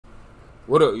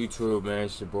What up, YouTube, man?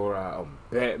 It's your boy. I'm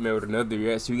back, man, with another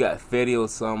reaction. We got Fetti,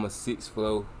 Osama, 6th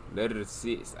flow, letter to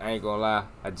 6. I ain't gonna lie.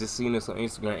 I just seen this on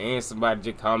Instagram, and somebody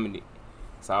just commented.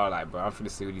 So I was like, bro, I'm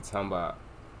finna see what he talking about.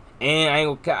 And I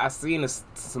ain't gonna I seen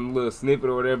some little snippet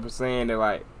or whatever saying that,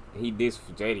 like, he dissed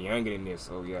for Jada Younger in this.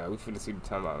 So, yeah, we finna see what he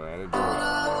talking about, man. Let's do it.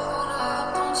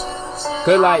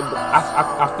 Cause, like,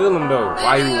 I feel him, though,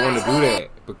 why he would want to do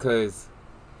that. Because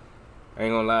I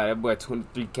ain't gonna lie, that boy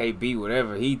 23KB,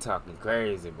 whatever, he talking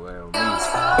crazy, boy. It's like,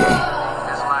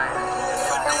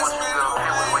 once you feel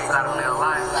okay with the way you gotta live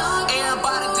life.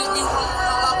 Everybody did me wrong,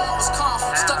 all I want was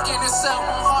comfort. Stuck in this cell,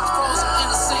 my heart frozen,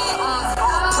 innocent and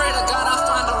honor. Pray to God I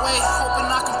find a way, hoping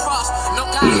I can prosper. No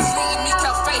God is leading me,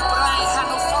 kept faith, but I ain't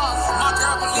had no father. My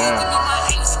girl believed in me,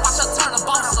 my ace, watch her turn a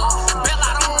boss up. Bail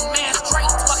out on the man straight,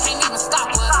 but can't even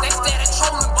stop her. They steady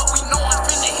trolling, but we know I'm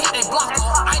finna hit, they block her.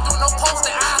 I ain't do no post,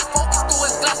 their eyes focused through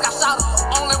his glass, got shot up.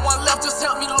 Only one left, just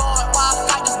help me, Lord, while I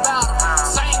fight this battle.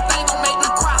 Same thing gon' make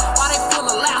them cry, why they feel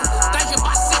allowed. Thinking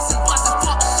about sex and busting,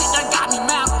 fuck shit that got me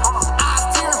mad. Eyes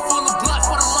tearing full of blood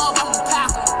for the love I'm a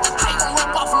packer. I ain't gon'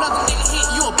 rip off another nigga hit,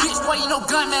 you a bitch, boy, you no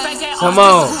gunman. Come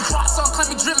on. Who drop some claim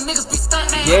me driven niggas be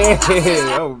stuntman.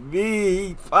 Yeah, oh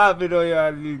me, he popping on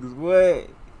y'all niggas. What?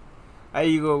 How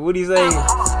you go? What he say?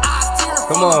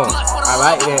 Come on, I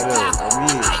like that though. Oh,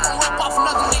 me. I ain't gon' rip off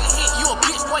another nigga hit, you a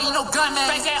bitch, boy, you no gunman.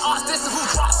 Fake ass arts, this is who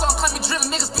drop some claim me driven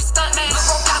niggas be stuntman.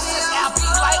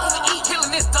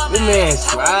 This man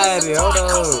sliding, hold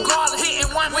on.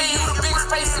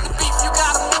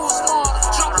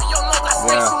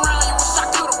 Yeah.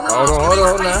 Hold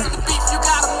on now.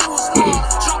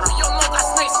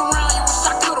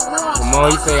 Come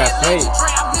on, he say I fake.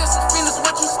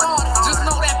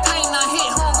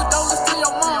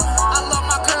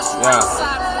 Yeah.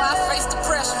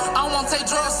 I won't take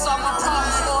drugs, solve my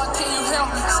problems, Lord, can you help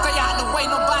me? Stay out the way,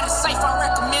 nobody's safe, I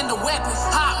recommend a weapon.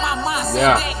 Hide my mind,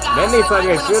 Yeah. That nigga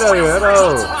talking that shit out here, hold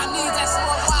on.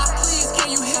 Please, can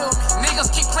you heal me?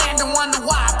 Niggas keep playing and wonder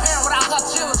why I parent without her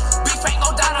children. Beef ain't go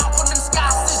down, I put them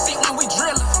skies six deep when we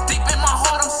drillin'. Deep in my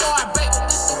heart, I'm sorry, baby,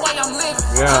 this the way I'm living.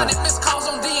 Yeah. 100 missed calls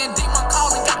on D&D, my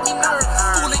calling got me nervous.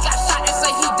 Fool, he got shot, they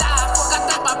say he died, fuck, I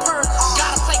think my purse.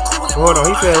 Gotta play cool and Hold on,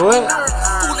 he said what?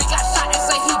 Fool, he got shot, they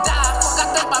say he died, fuck, I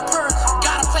think my purse.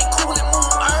 Gotta play cool and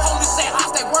move earth. Holy said, I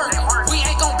stay working. We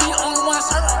ain't gon' be the only ones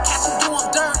hurt, catch him doing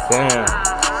dirt. Damn.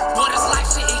 But it's like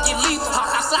shit, it get lethal.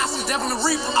 Hawk outside, she's devil the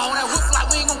reaper. All that whip like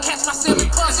we ain't gon' catch my silly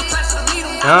puss. A place to the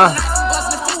needle. Huh?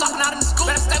 Buzzing if you stopping out in the school.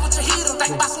 Better stay with your heater.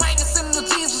 Think about swinging, sending the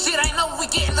Jesus. Shit ain't know we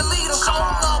getting the leader. Show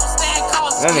love, stand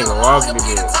calls. That nigga walking a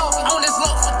bit. On this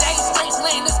low for days straight,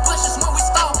 laying this bushes when we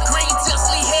stole. Green tips,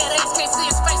 Lee headaches, can't see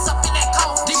his face up in that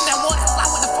cold. Deep in that water, fly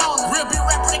with the phone. Real big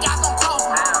rapper, they got gon' call.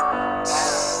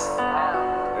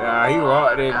 Yeah, he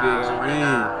walked that bitch.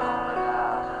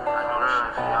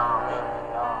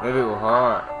 That bitch was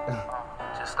hard.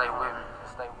 Just stay with me.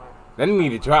 Just stay with me. They need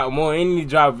to drop more. They need to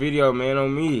drop video, man,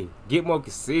 on me. Get more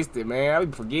consistent, man. I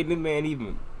be forgetting this man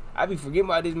even. I be forgetting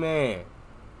about this man.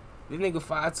 This nigga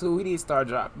 5'2", he need to start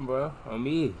dropping, bro, on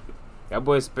me. That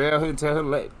boy spell him, tell him,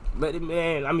 let the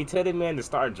man, tell the man to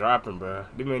start dropping, bro.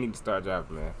 This man need to start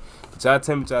dropping, man. But y'all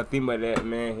tell me what y'all think about that,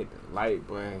 man. Hit the like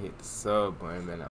button, hit the sub button, man.